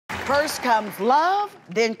First comes love,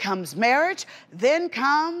 then comes marriage, then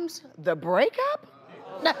comes the breakup.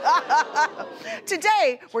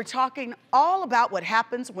 Today, we're talking all about what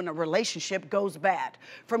happens when a relationship goes bad.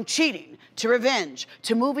 From cheating, to revenge,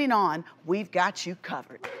 to moving on, we've got you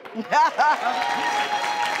covered.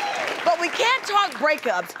 But we can't talk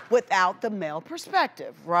breakups without the male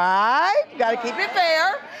perspective, right? Gotta keep it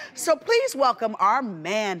fair. So please welcome our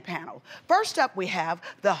man panel. First up, we have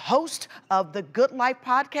the host of the Good Life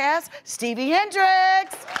podcast, Stevie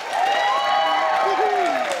Hendricks.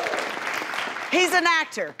 He's an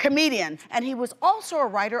actor, comedian, and he was also a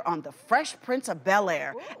writer on The Fresh Prince of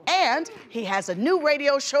Bel-Air. And he has a new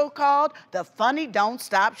radio show called The Funny Don't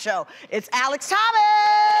Stop Show. It's Alex Thomas!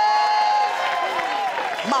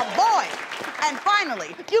 My boy. And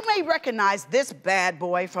finally, you may recognize this bad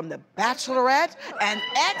boy from The Bachelorette and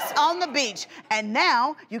X on the Beach. And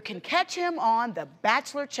now you can catch him on the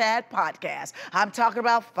Bachelor Chad podcast. I'm talking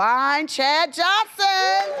about fine Chad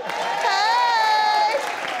Johnson. Hey!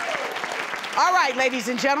 All right, ladies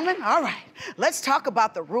and gentlemen, all right. Let's talk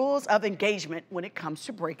about the rules of engagement when it comes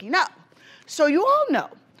to breaking up. So you all know,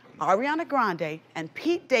 Ariana Grande and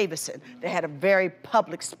Pete Davidson, they had a very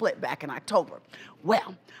public split back in October.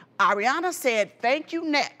 Well, Ariana said, thank you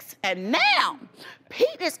next. And now,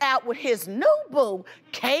 Pete is out with his new boo,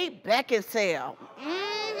 Kate Beckinsale.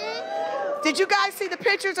 Did you guys see the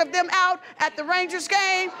pictures of them out at the Rangers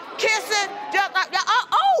game? Kissing, just like,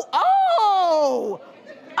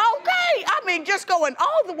 okay, I mean, just going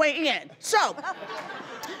all the way in. So,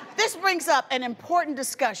 this brings up an important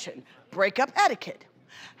discussion, breakup etiquette.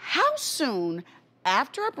 How soon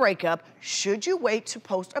after a breakup should you wait to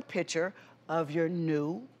post a picture of your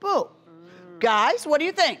new boo? Guys, what do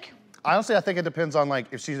you think? Honestly, I think it depends on, like,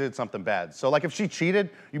 if she did something bad. So, like, if she cheated,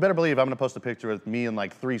 you better believe I'm gonna post a picture of me and,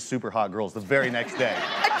 like, 3 super hot girls the very next day.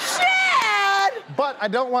 But I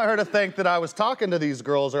don't want her to think that I was talking to these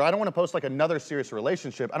girls, or I don't want to post like another serious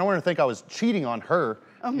relationship. I don't want her to think I was cheating on her.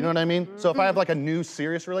 You know what I mean? So if I have like a new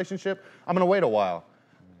serious relationship, I'm gonna wait a while.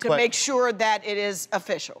 To make sure that it is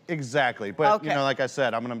official. Exactly, but you know, like I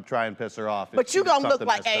said, I'm gonna try and piss her off. But you gonna look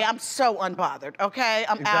like, hey, I'm so unbothered, okay?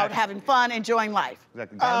 I'm out having fun, enjoying life.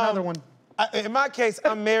 Exactly, got another one. In my case,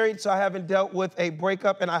 I'm married, so I haven't dealt with a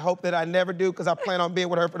breakup, and I hope that I never do, because I plan on being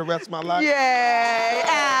with her for the rest of my life. Yay,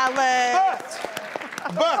 Alex!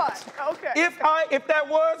 But if that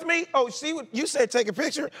was me, you said take a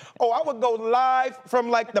picture. Oh, I would go live from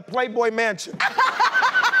like the Playboy Mansion.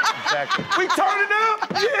 Exactly. We turn it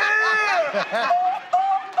up, yeah.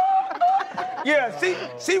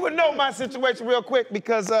 Yeah, she would know my situation real quick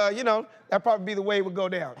because you know that'd probably be the way it would go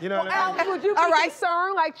down. You know what I mean? Alex, would you be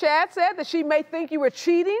concerned, like Chad said, that she may think you were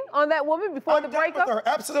cheating on that woman before the breakup? With her.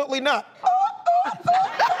 Absolutely not.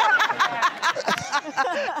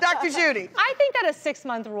 Dr. Judy. I think that a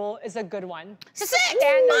 6-month rule is a good one. 6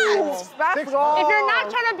 months? That's all. If you're not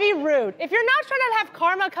trying to be rude, if you're not trying to have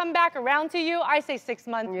karma come back around to you, I say 6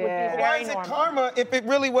 months would be very normal. Why is it karma if it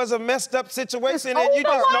really was a messed up situation and you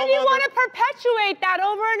just Why do you want to perpetuate that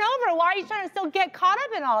over and over? Why are you trying to still get caught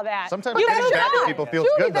up in all that? Sometimes getting back to people feels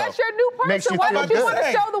good, though. That's your new person. Makes you Why feel don't you good. want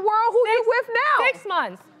to show the world who you're with now? 6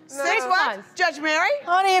 months. 6 months? Judge Mary?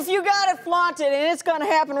 Honey, if you got it, flaunt it, and it's gonna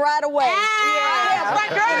happen right away. That's right,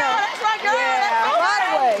 girl. That's right, girl. Right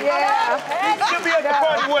away. She'll be at the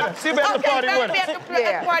party with us. She'll be at the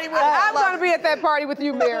party with us. I'm gonna be at that party with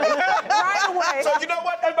you, Mary. Right away. So you know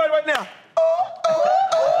what, everybody, right now.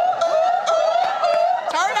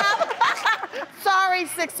 Turn up. Sorry,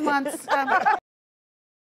 6 months.